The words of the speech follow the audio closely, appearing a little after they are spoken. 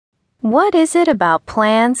What is it about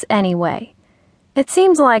plans anyway? It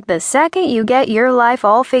seems like the second you get your life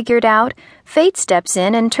all figured out, fate steps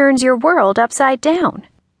in and turns your world upside down.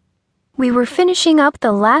 We were finishing up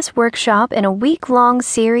the last workshop in a week-long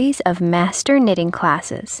series of master knitting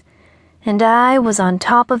classes, and I was on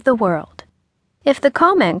top of the world. If the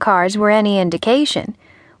comment cards were any indication,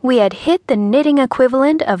 we had hit the knitting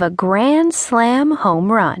equivalent of a Grand Slam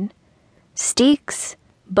home run. Steeks,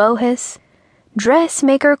 bohus,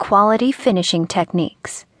 dressmaker quality finishing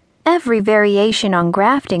techniques. Every variation on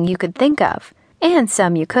grafting you could think of, and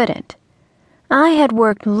some you couldn't. I had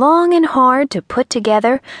worked long and hard to put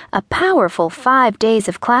together a powerful 5 days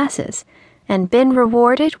of classes and been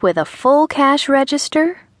rewarded with a full cash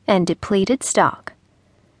register and depleted stock.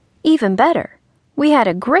 Even better, we had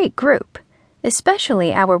a great group,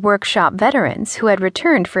 especially our workshop veterans who had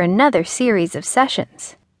returned for another series of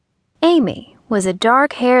sessions. Amy was a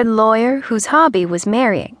dark-haired lawyer whose hobby was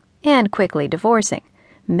marrying, and quickly divorcing,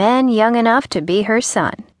 men young enough to be her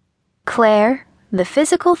son. Claire, the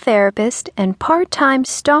physical therapist and part-time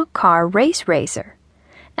stock car race racer.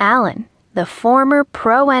 Alan, the former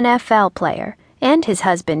pro NFL player, and his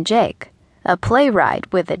husband Jake, a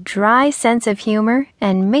playwright with a dry sense of humor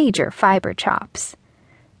and major fiber chops.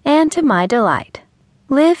 And to my delight,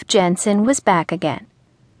 Liv Jensen was back again.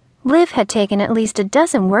 Liv had taken at least a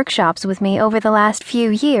dozen workshops with me over the last few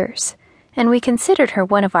years, and we considered her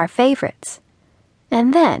one of our favorites.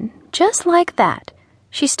 And then, just like that,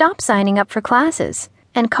 she stopped signing up for classes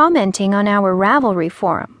and commenting on our Ravelry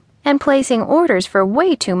forum and placing orders for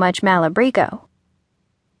way too much Malabrigo.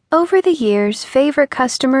 Over the years, favorite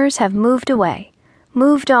customers have moved away,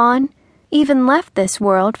 moved on, even left this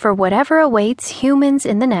world for whatever awaits humans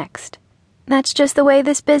in the next. That's just the way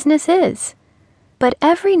this business is. But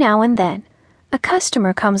every now and then, a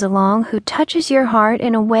customer comes along who touches your heart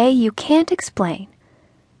in a way you can't explain.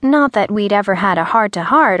 Not that we'd ever had a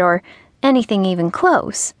heart-to-heart or anything even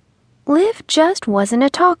close. Liv just wasn't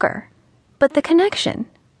a talker. But the connection,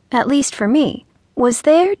 at least for me, was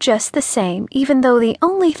there just the same, even though the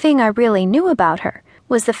only thing I really knew about her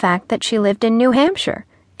was the fact that she lived in New Hampshire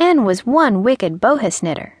and was one wicked bohus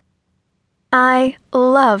knitter. I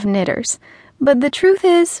love knitters, but the truth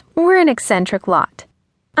is, we're an eccentric lot.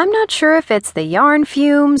 I'm not sure if it's the yarn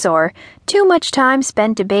fumes or too much time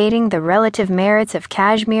spent debating the relative merits of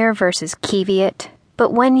cashmere versus Kiviot,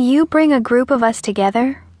 but when you bring a group of us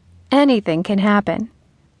together, anything can happen.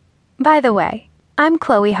 By the way, I'm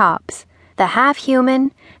Chloe Hobbs, the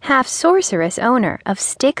half-human, half-sorceress owner of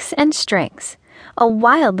Sticks and Strings, a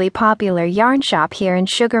wildly popular yarn shop here in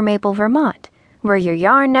Sugar Maple, Vermont, where your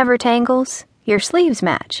yarn never tangles, your sleeves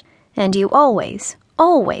match, and you always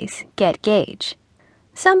get gauge.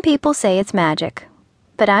 Some people say it's magic,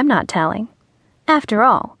 but I'm not telling. After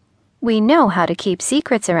all, we know how to keep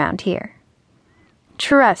secrets around here.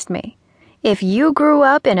 Trust me, if you grew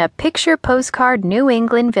up in a picture postcard New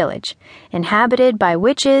England village, inhabited by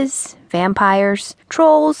witches, vampires,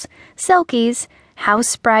 trolls, selkies, house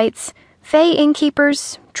sprites, fey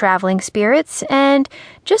innkeepers, traveling spirits, and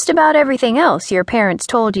just about everything else your parents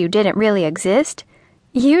told you didn't really exist,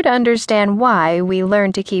 you'd understand why we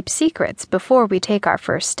learn to keep secrets before we take our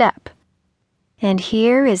first step. And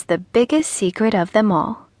here is the biggest secret of them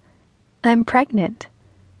all. I'm pregnant.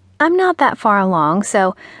 I'm not that far along,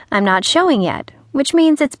 so I'm not showing yet, which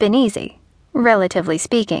means it's been easy, relatively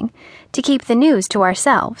speaking, to keep the news to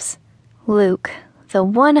ourselves. Luke, the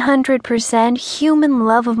 100% human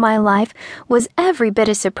love of my life, was every bit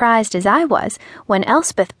as surprised as I was when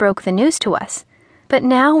Elspeth broke the news to us. But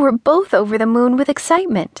now we're both over the moon with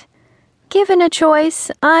excitement. Given a choice,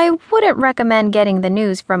 I wouldn't recommend getting the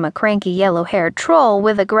news from a cranky yellow-haired troll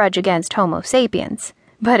with a grudge against Homo sapiens.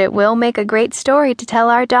 But it will make a great story to tell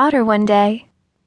our daughter one day.